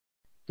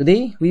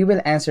Today, we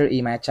will answer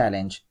a math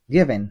challenge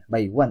given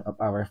by one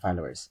of our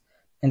followers.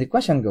 And the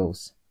question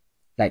goes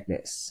like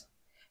this.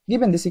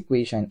 Given this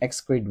equation, x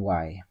squared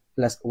y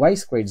plus y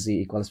squared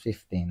z equals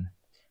 15,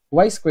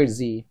 y squared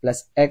z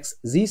plus x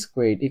z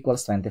squared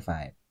equals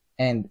 25,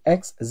 and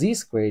x z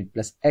squared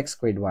plus x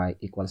squared y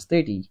equals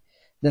 30,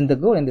 then the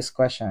goal in this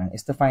question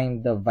is to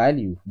find the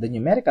value, the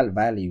numerical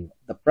value,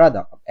 the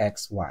product of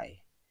x, y,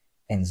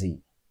 and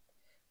z.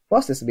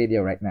 Pause this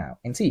video right now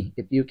and see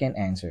if you can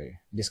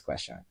answer this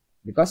question,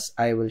 because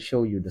I will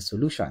show you the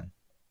solution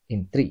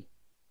in 3,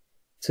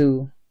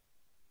 2,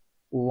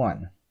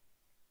 1.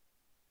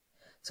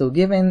 So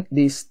given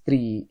these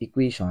 3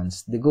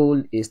 equations, the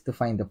goal is to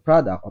find the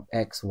product of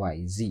x,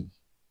 y, z.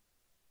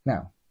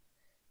 Now,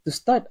 to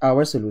start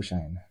our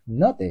solution,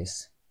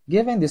 notice,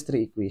 given these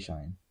 3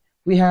 equations,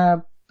 we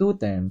have 2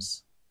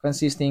 terms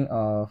consisting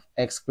of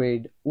x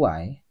squared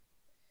y.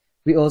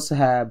 We also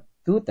have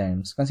 2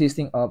 terms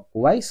consisting of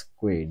y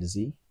squared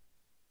z,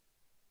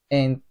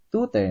 and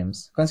 2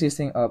 terms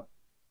consisting of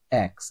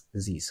x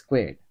z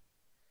squared.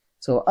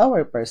 So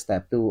our first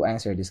step to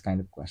answer this kind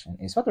of question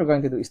is, what we're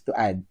going to do is to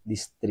add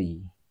these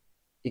 3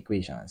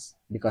 equations,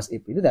 because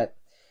if we do that,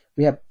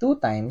 we have 2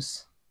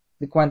 times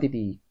the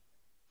quantity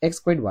x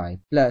squared y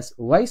plus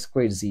y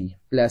squared z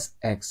plus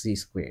x z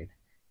squared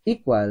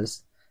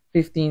equals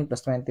 15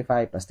 plus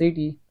 25 plus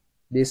 30.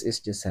 This is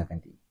just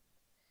 70.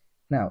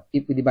 Now,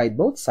 if we divide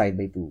both sides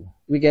by 2,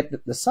 we get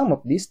that the sum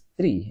of these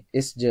 3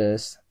 is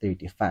just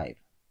 35.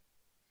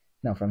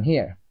 Now, from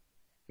here,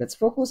 let's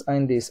focus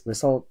on this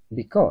result,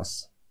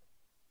 because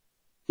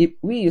if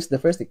we use the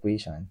first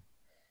equation,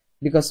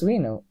 because we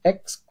know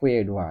x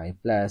squared y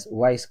plus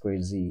y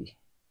squared z,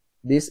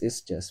 this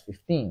is just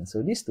 15.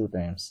 So these 2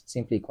 terms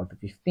simply equal to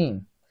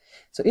 15.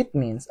 So it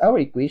means our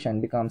equation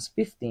becomes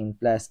 15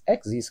 plus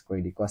xz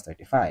squared equals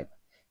 35.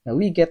 Now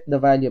we get the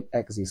value of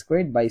xz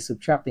squared by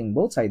subtracting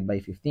both sides by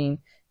 15,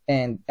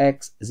 and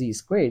xz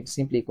squared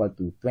simply equal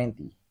to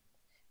 20.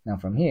 Now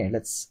from here,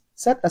 let's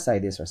set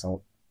aside this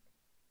result.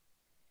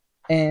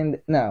 And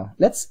now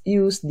let's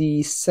use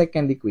the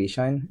second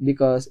equation,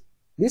 because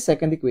this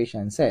second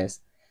equation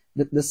says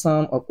that the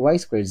sum of y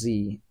squared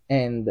z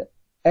and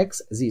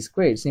xz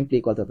squared simply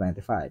equal to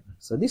 25.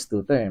 So these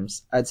 2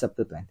 terms adds up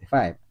to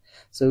 25.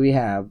 So we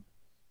have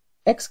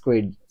x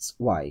squared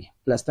y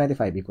plus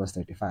 25 equals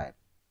 35.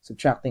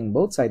 Subtracting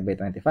both sides by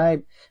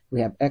 25, we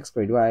have x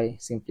squared y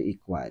simply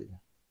equal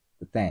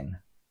to 10.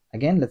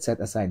 Again, let's set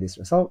aside this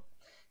result.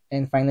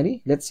 And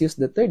finally, let's use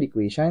the third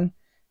equation,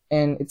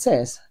 and it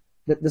says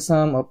that the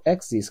sum of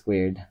xz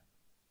squared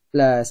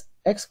plus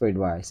x squared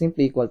y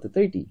simply equal to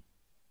 30.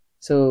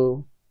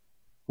 So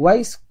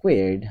y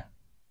squared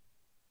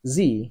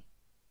z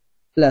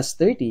plus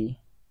 30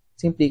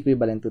 simply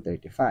equivalent to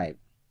 35.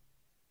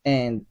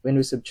 And when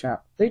we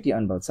subtract 30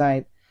 on both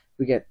sides,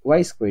 we get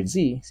y squared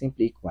z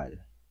simply equal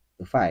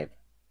to 5.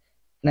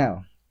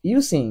 Now,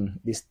 using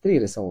these 3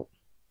 results,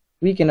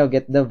 we can now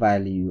get the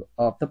value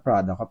of the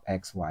product of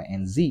x, y,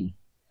 and z.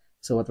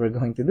 So what we're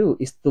going to do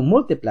is to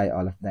multiply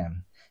all of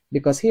them,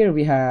 because here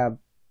we have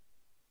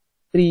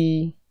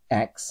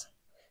 3x,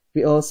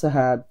 we also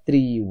have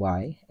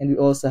 3y, and we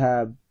also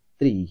have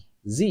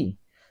 3z.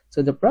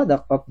 So the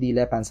product of the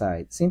left-hand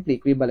side simply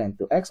equivalent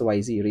to x, y,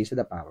 z raised to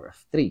the power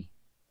of 3.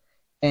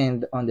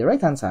 And on the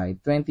right-hand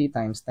side, 20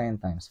 times 10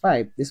 times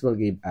 5, this will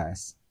give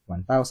us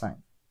 1,000.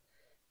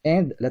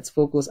 And let's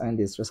focus on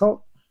this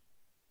result,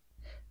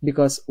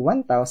 because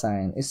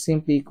 1,000 is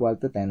simply equal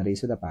to 10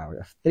 raised to the power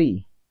of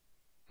 3.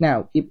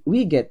 Now, if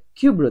we get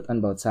cube root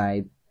on both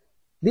sides,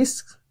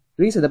 this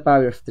raised to the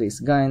power of 3 is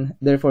gone.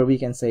 Therefore, we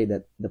can say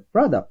that the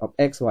product of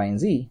x, y, and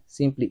z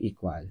simply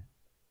equal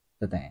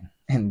to 10.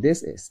 And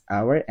this is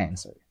our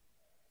answer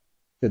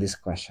to this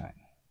question.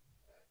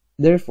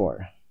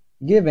 Therefore,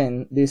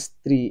 given these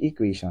 3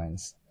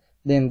 equations,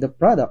 then the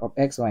product of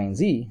x, y, and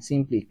z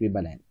simply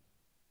equivalent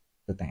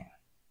to 10.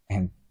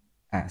 And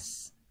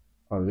as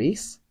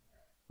always,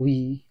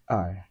 we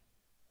are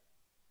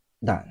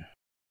done.